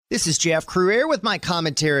This is Jeff Crouere with my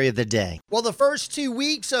commentary of the day. Well, the first 2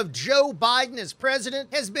 weeks of Joe Biden as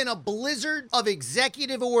president has been a blizzard of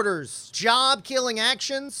executive orders, job-killing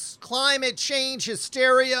actions, climate change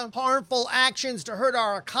hysteria, harmful actions to hurt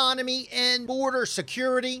our economy and border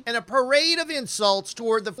security, and a parade of insults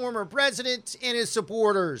toward the former president and his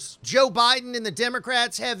supporters. Joe Biden and the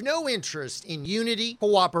Democrats have no interest in unity,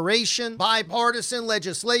 cooperation, bipartisan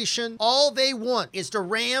legislation. All they want is to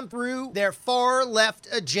ram through their far-left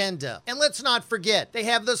agenda. And let's not forget, they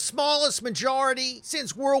have the smallest majority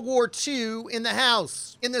since World War II in the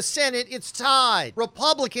House. In the Senate, it's tied.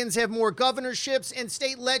 Republicans have more governorships and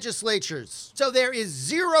state legislatures. So there is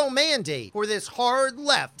zero mandate for this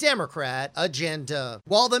hard-left Democrat agenda.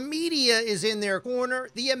 While the media is in their corner,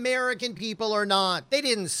 the American people are not. They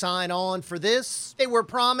didn't sign on for this. They were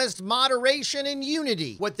promised moderation and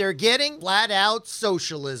unity. What they're getting? Flat-out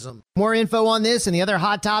socialism. More info on this and the other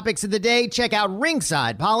hot topics of the day, check out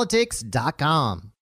ringsidepolitics.com.